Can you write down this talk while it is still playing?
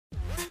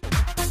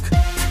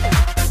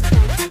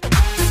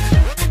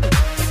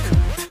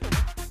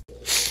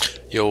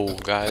Yo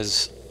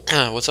guys,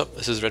 what's up?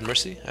 This is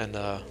Redmercy, and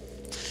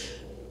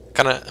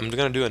I'm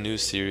gonna do a new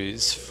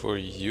series for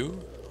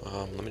you.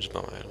 Let me just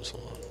buy my items.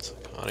 Hold on.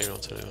 I don't even know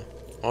what to do.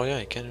 Oh yeah,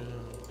 you can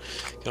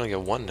only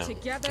get one now.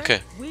 Together, Okay.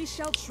 we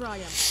shall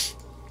triumph.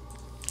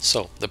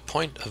 So the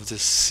point of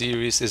this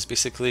series is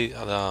basically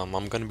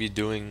I'm gonna be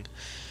doing.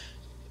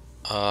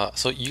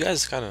 So you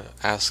guys kind of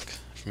ask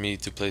me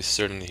to play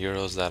certain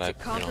heroes that I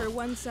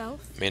Oneself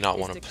may not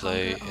want to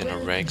play in a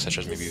rank, such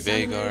as maybe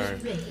veigar,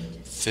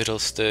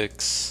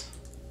 fiddlesticks.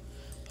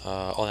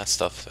 All that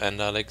stuff, and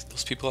like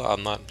those people,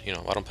 I'm not, I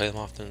don't play them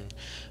often.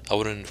 I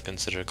wouldn't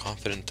consider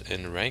confident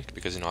in ranked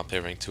because I play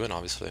rank 2 and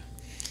obviously.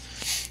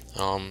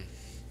 Um,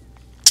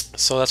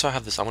 so that's why I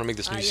have this. I'm gonna make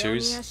this new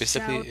series.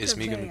 Basically, is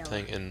me gonna be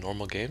playing in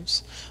normal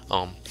games,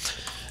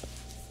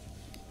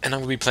 and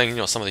I'm gonna be playing,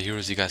 some of the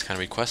heroes you guys kind of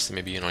requested.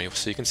 Maybe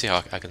so you can see how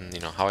I can,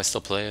 how I still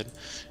play it,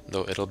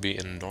 though it'll be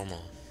in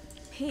normal.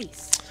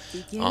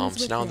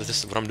 So now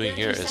this what I'm doing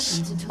here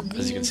is,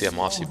 as you can see, I'm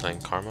obviously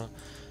playing Karma.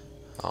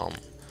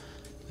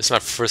 This is my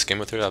first game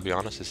with her, I'll be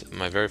honest. It's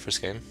my very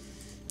first game.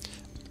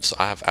 So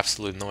I have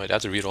absolutely no idea. I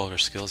have to read all her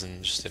skills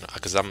and just,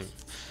 because I don't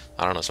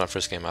know, it's my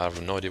first game. I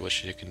have no idea what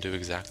she can do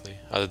exactly,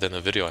 other than the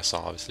video I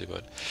saw, obviously,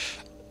 but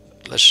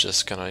let's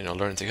just kind of,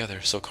 learn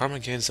together. So Karma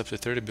gains up to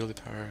 30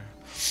 ability power.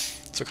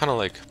 So kind of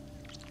like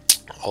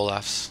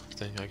Olaf's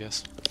thing, I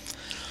guess.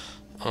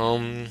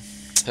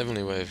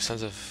 Heavenly Wave,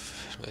 sense of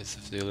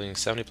dealing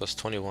 70 plus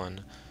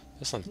 21.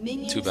 That's not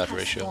too bad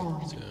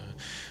ratio.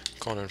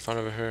 Corner in front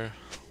of her.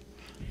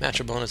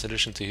 Natural bonus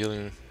addition to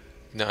healing.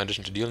 No,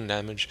 addition to dealing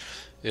damage,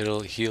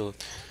 it'll heal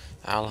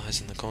allies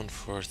in the cone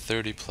for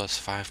 30 plus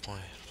 5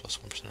 point plus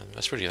 1%.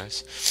 That's pretty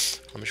nice.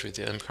 Let me show you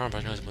the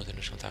Karma has most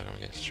initial attack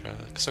against.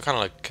 So kind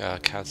of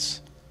like Cat's,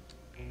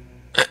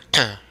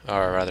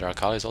 or rather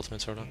Akali's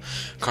ultimate sort of.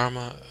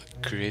 Karma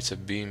creates a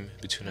beam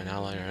between an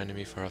ally or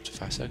enemy for up to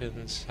 5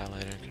 seconds.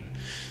 Allied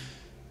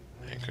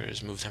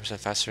anchors move 10%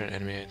 faster than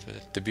enemy.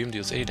 The beam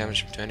deals 80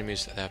 damage to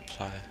enemies that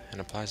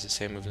applies the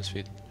same movement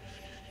speed.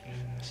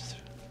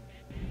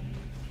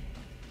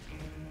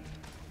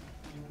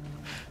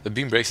 The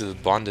beam breaks if the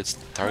bonded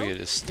target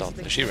is stealth.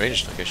 Is she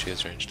ranged? Okay, she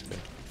is ranged. Good.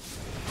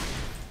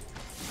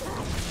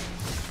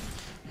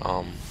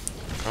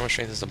 Karma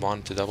strengthens the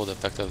bond to double the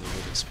effect of the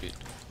movement speed.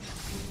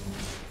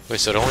 Wait,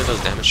 so it only does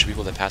damage to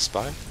people that pass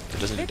by? It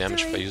doesn't do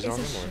damage if I use it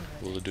on them,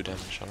 or will it do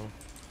damage? I don't know.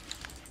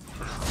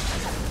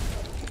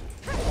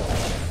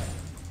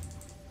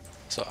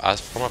 So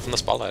as from the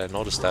spotlight, I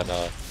noticed that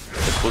the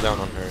cooldown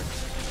on her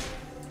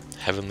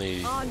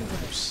heavenly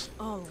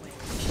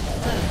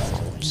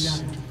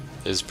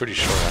is pretty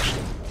short,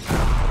 actually.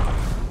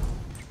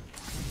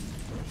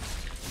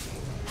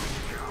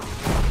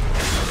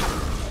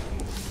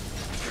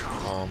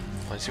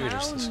 Let's see what it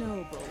is.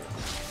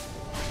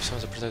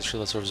 Sounds a protected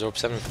shield that absorb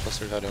 7 plus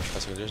 35 damage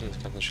plus condition. This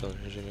counts shield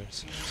energy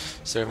units.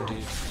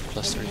 70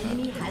 plus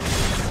 35.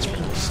 That's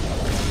pretty nice.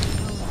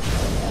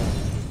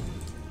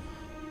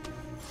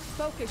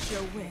 Focus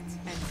your wit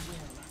and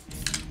will.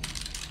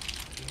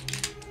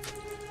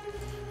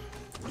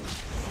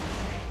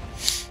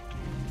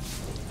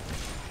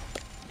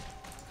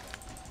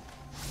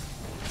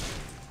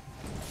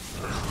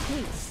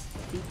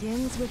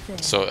 Begins within.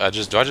 So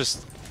do I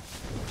just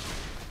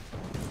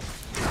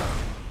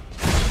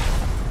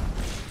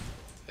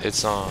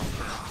it's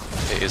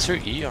is her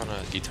E on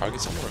a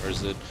target somewhere, or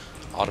is it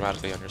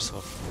automatically on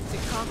yourself? To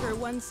conquer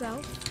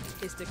oneself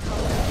is to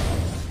conquer.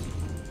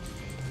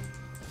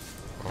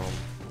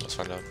 Let's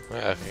find out.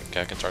 Yeah, I think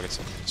I can target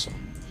something, so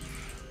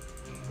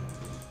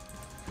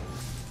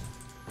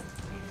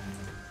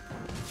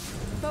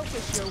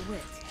focus your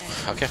wit.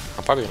 Okay,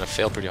 I'm probably gonna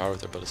fail pretty hard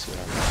with her, but let's see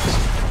what happens.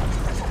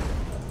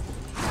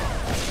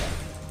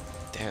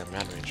 Damn,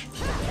 mad range.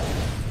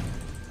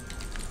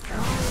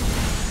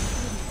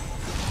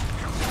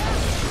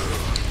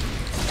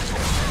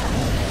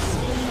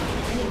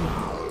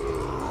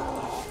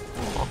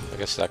 Oh, I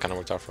guess that kind of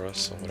worked out for us,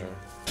 so whatever.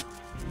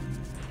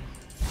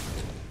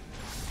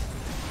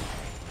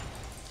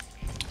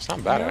 It's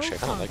not bad, actually. I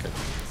kind of like it.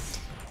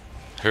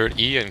 Her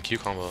E and Q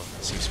combo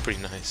seems pretty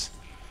nice.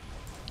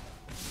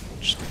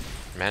 Just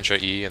mantra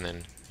E and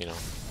then,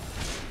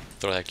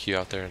 throw that Q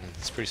out there, and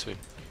it's pretty sweet.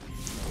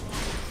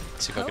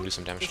 Let's see if I can do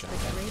some damage to him.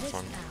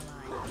 Fun.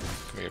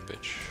 Come here,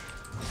 bitch.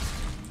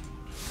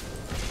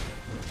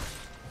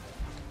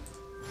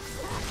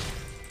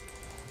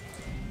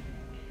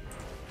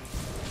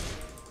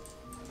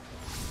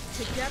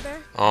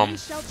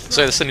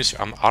 So this is a new series.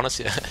 I'm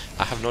honestly,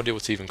 I have no idea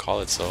what to even call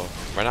it. So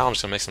right now I'm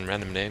just gonna make some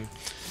random name.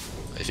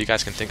 If you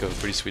guys can think of a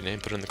pretty sweet name,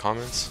 put it in the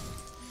comments.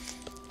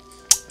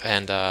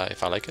 And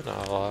if I like it,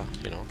 I'll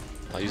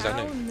I'll use that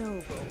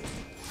name.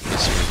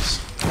 This series.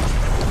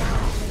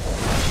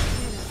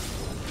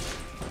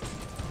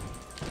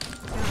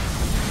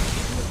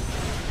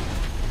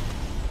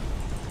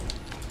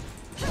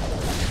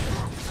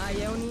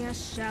 Ionia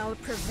shall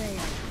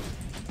prevail.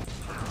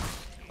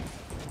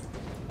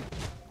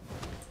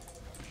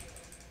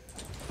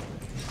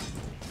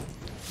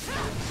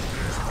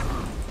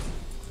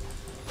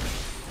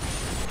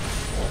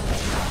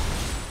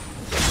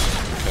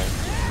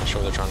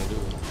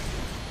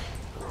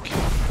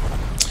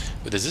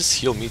 Does this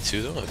heal me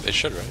too though? It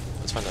should, right?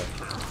 Let's find out.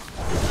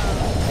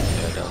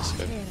 Yeah, it does.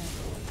 Good.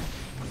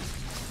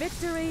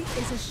 Victory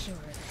is assured.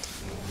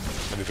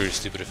 That'd be pretty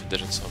stupid if it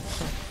didn't, so.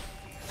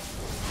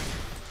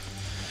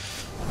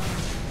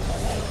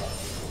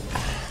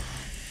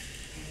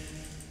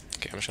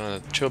 Okay, I'm just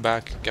gonna chill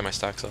back, get my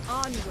stacks up.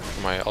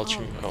 My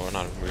ultra. Oh,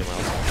 not really my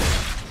ultra.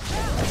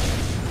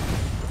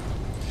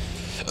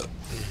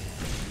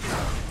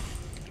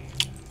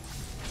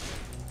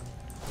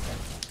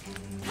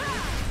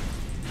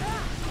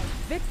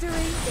 Victory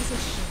is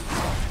assured.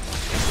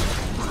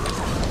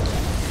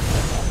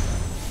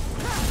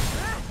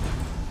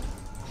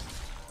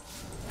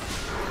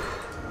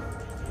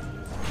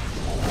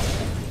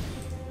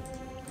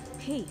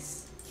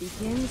 Peace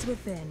begins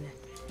within.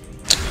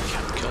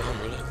 Can't kill him,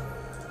 really?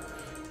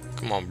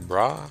 Come on,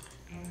 brah.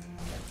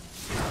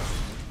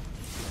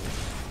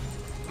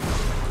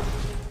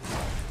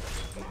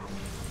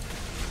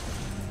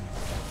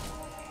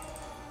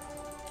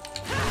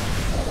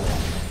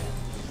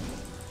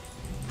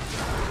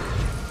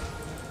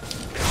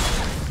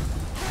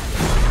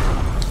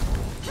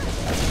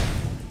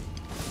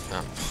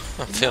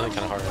 I'm feeling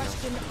kind of hard right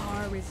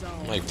now.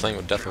 I'm like playing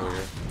with death over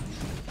here.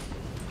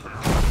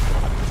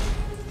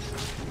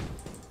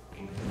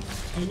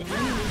 An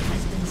enemy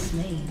has been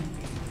slain.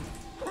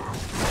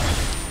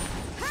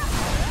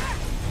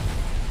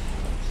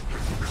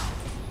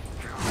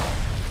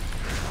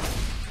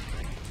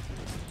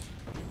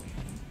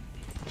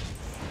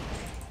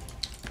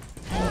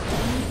 An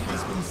enemy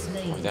has been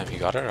slain. Oh, damn, he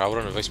got her? I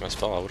wouldn't have wasted my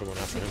spell. I would have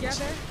went after him.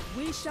 Together,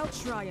 we shall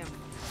triumph.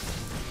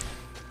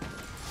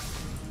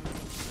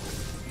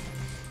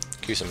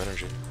 Give you some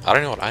energy. I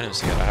don't know what items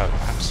to get. I have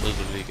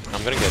absolutely.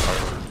 I'm gonna get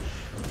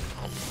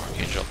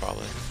Archangel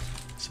probably.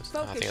 So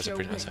I think that's a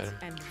pretty nice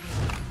item.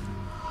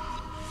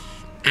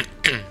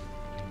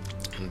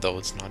 Though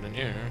it's not in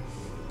here.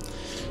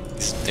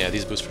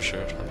 These boots for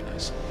sure. That'd be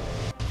nice.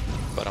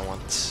 But I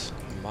want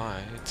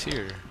my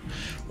tier.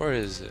 Where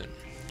is it?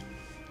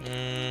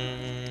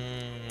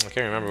 I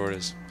can't remember where it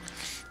is.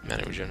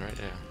 Mana regen, right?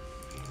 Yeah.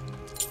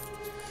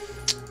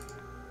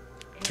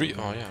 3.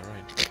 Oh yeah,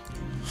 right.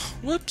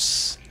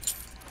 Whoops.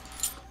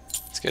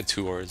 Let's get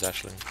 2 words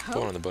actually. Put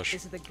one in the bush.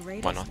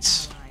 Why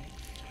not?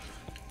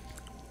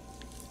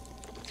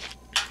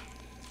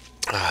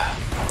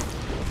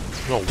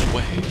 No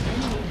way.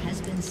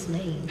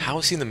 How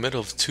is he in the middle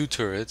of 2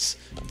 turrets,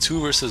 2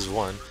 versus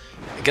 1,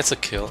 gets a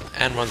kill,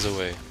 and runs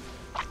away?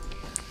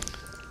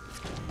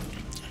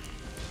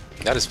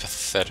 That is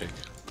pathetic.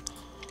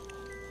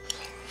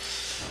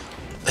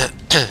 And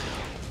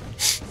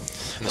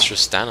this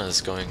Tristana is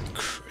going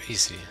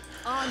crazy.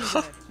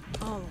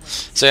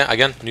 So yeah,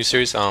 again, new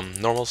series,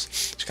 normals.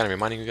 Just kind of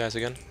reminding you guys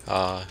again.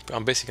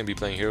 I'm basically gonna be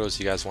playing heroes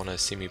you guys want to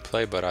see me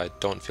play, but I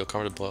don't feel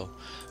comfortable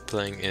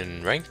playing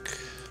in rank.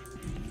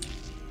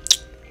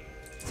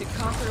 To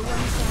conquer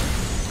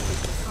oneself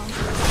is to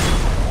conquer.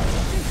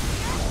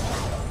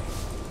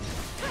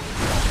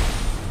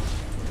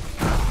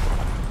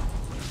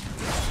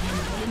 An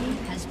enemy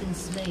has been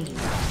slain.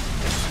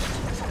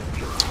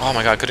 Oh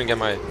my god, I couldn't get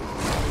my...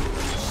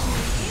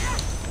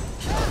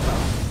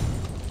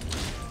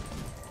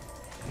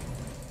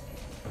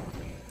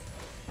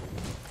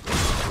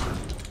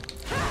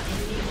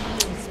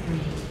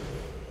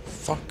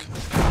 Fuck.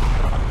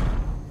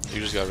 You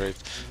just got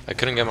raped. I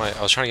couldn't get my...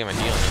 I was trying to get my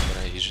E on him,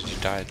 but he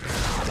died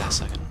last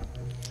second.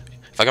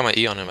 If I got my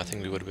E on him, I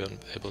think we would have been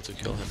able to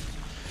kill him.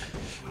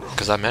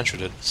 Because I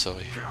mantraed it, so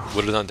he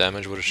would have done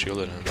damage, would have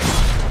shielded him.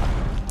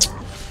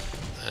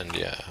 And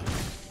yeah,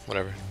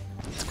 whatever.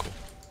 It's cool.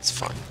 It's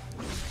fine.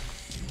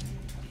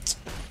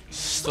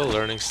 Still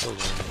learning, still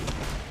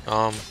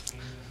learning.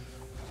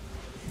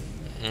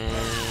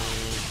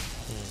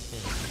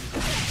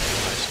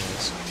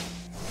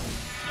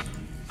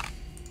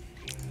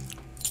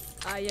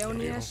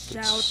 Ionia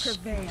shall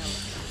prevail.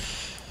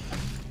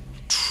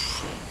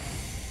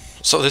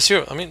 So this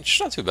year, I mean,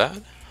 she's not too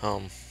bad.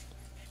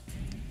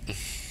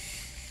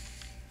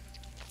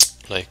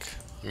 Like,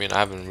 I mean, I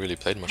haven't really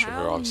played much of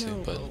her, obviously,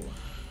 but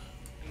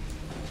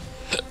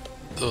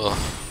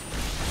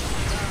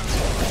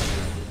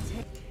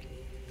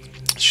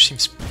she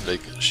seems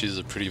like she's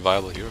a pretty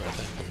viable hero, I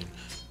think. I mean,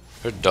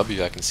 her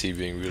W I can see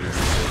being really, really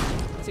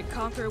good. To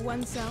conquer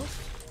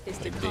oneself is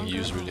to like being conquer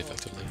used really all.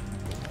 effectively.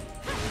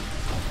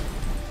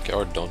 Okay,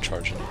 or don't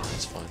charge anymore,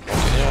 that's fine.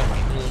 Okay, yeah,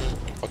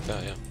 fuck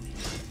that, yeah.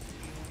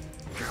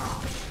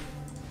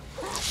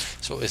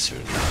 So it's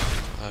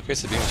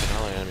creates a beam to an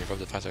ally enemy for up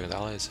to 5 seconds.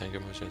 Allies anchor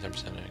moves to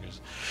 10%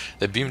 anchors.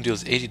 The beam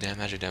deals 80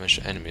 magic damage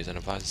to enemies and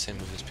applies the same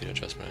movement speed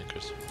adjustment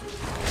anchors.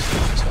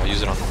 Okay, so I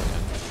use it on the right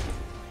hand.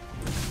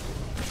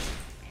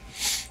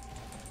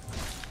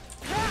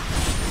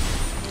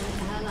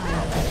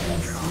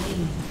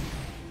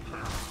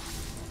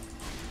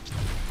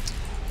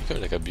 You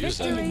could like abuse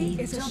that.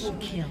 Double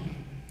kill.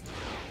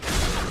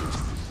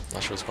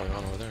 Not sure what's going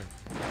on over there.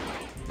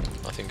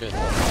 Nothing good.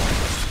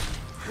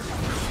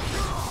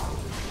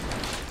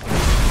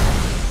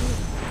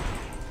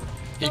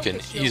 He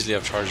can easily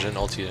have charged in,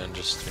 ulti, and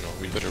just, you know,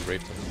 we better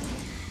rape them.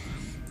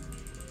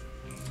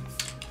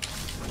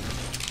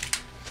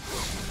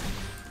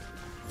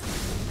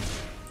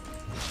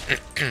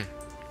 Killing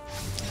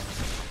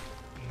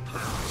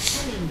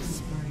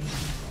spree.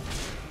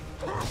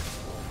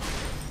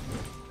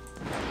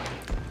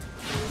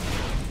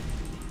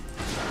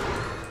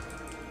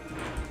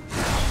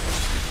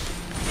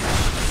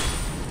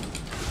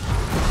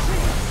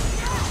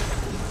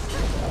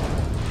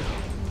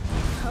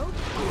 Hope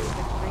is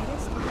the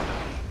greatest.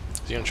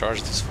 Is he gonna charge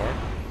this far?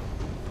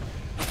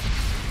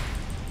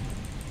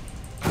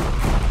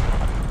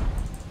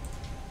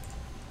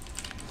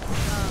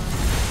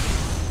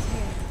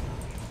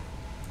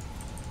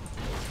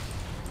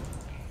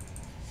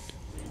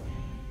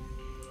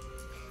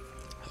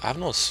 I have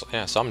no.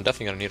 Yeah, so I'm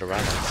definitely gonna need a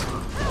ride.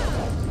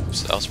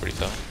 So that was pretty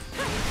tough.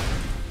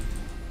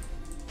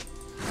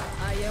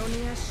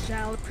 Ionia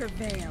shall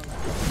prevail.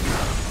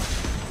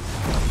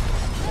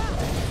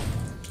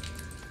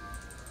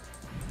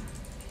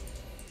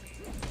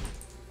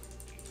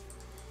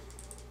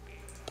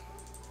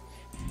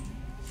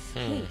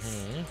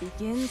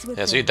 Begins with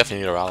Yeah, so you definitely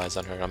need to rallies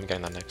on her. I'm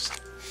getting that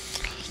next.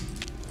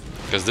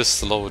 Because this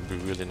slow would be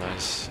really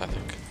nice, I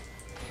think.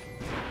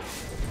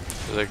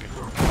 Like,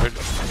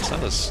 it's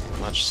not as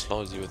much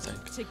slow as you would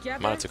think. together.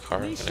 Might have to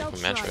car and I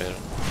can mantra it a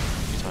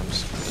few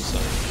times.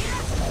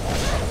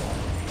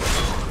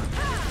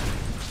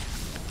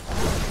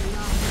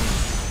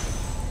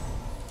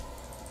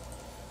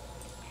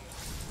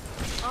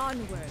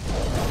 Onward.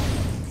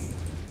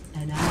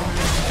 An hour.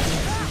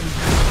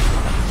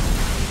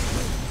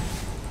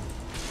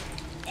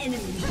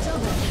 Enemy double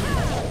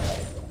kill.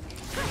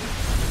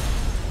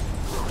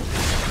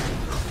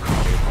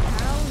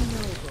 How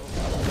noble.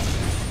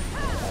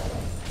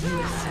 You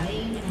have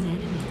slain an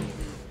enemy.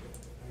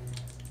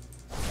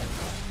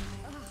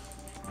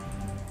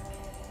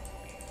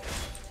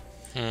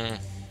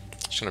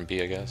 It's gonna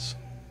be, I guess.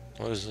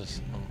 What is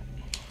this?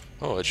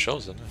 Oh, it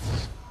shows it.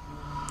 Nice.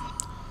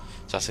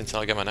 So that's until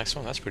I get my next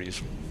one. That's pretty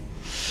useful.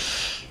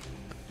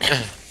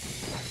 I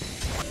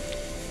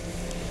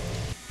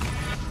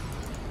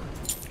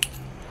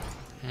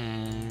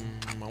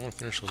want to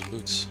finish those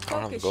boots. I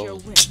don't have the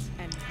gold.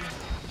 I'm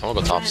gonna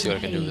go top, see what I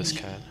can do with this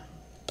cat.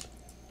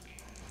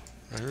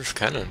 This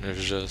cannon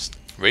is just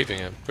raping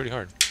it pretty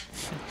hard.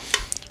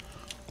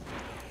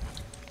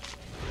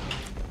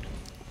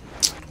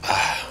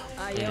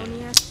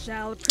 Ionia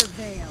shall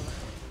prevail.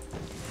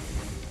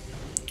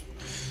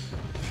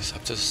 It's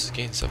up to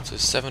gains up to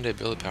 7 day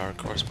ability power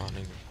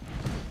corresponding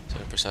to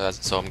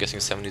 7%. So I'm guessing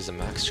 70 is the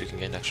max you can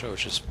gain extra,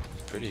 which is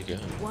pretty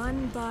good.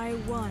 One by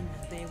one,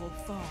 they will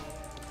fall.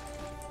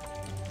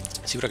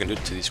 See what I can do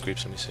to these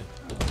creeps. Let me see.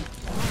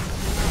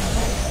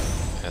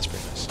 Yeah, that's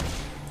pretty nice.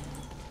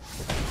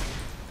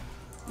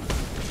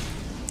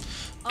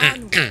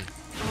 Onward.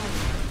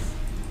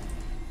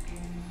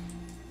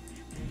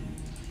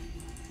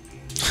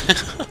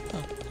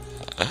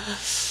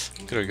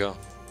 There we go.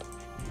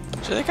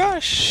 So they got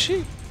a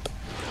sheep.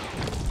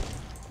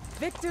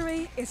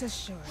 Victory is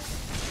assured.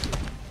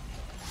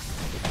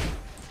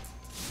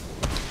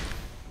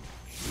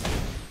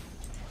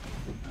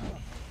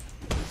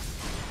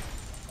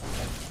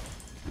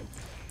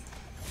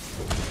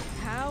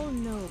 How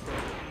noble.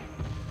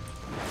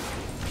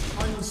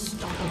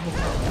 Unstoppable.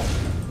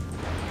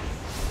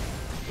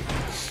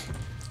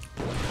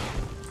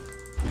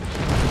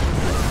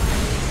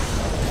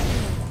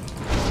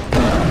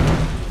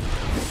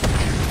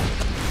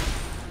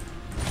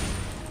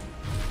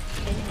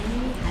 An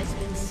enemy has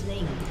been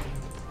slain.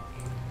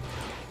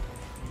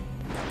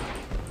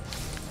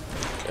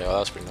 Okay, well,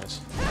 that's pretty nice.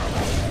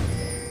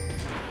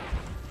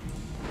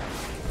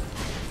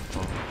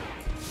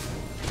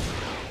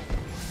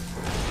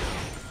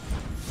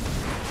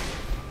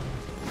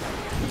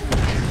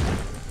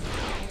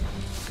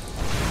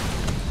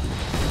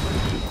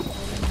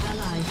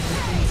 Allies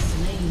have been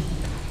slain.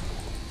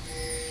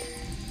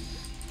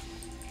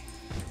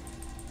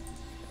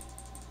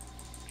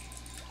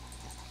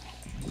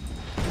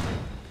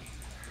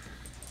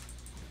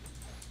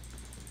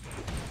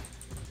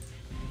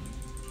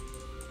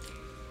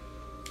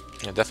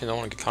 Yeah, definitely don't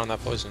want to get caught in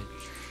that poison.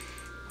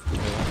 To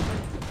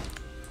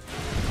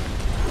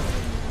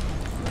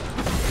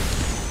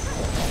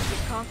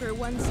conquer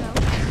oneself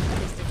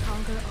is to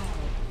conquer all.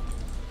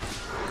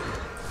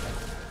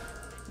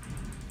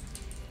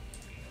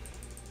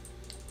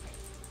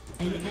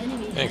 An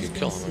enemy Yeah, you has could been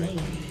kill him, right?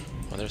 slain.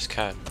 Oh, there's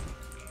Cat.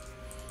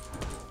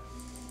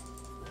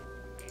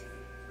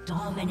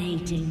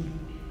 Dominating.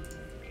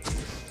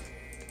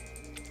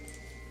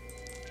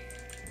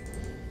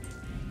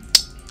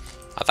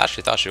 I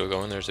actually thought she would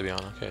go in there, to be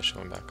honest. Okay, she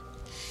went back.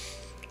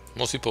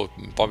 Most people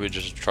probably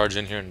just charge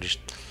in here and just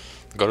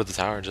go to the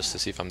tower just to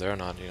see if I'm there or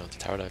not, you know, to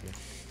tower dive me.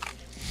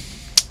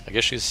 I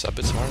guess she's a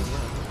bit smarter than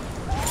that.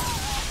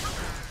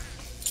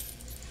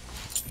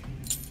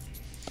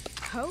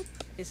 Hope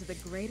is the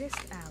greatest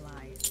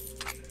ally.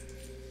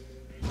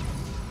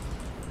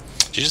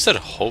 She just said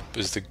hope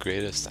is the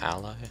greatest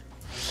ally.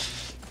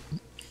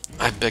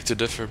 I beg to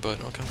differ,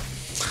 but okay.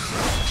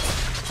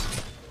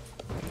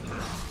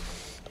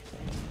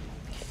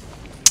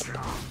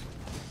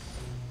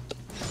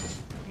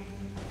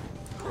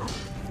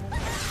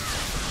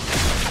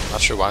 Not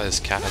sure why this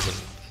cat has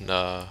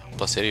a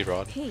plus 80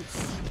 rod. Peace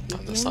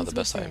That's not the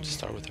best begins item to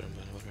start with her,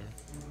 but whatever.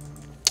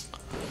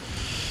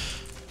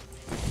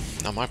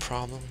 Not my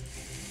problem.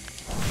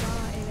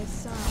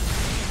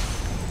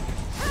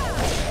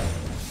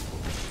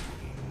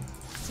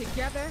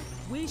 Together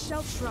we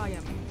shall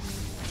triumph.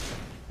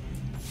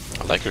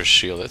 I like her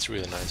shield, that's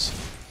really nice.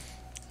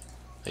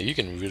 Like, you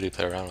can really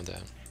play around with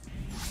that.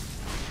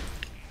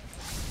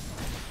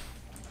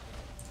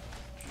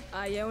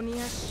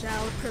 Ionia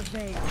shall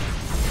prevail.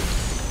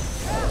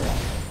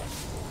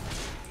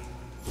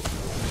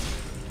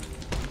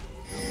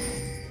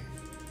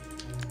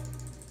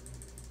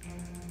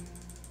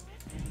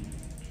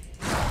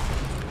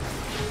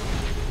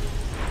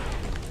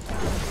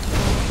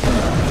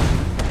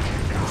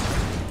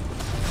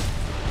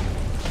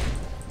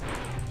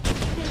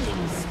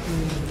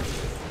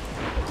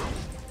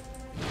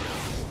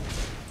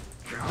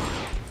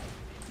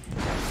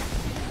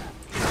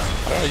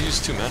 I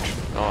used too much.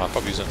 No, I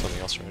probably used something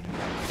else already.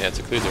 Yeah,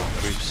 to clear the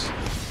creeps.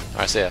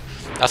 Alright, so yeah,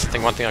 that's the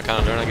thing. One thing I kind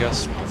of learned, I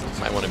guess.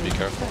 Might want to be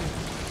careful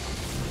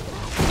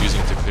using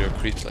it to clear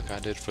creeps like I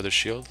did for the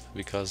shield,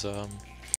 because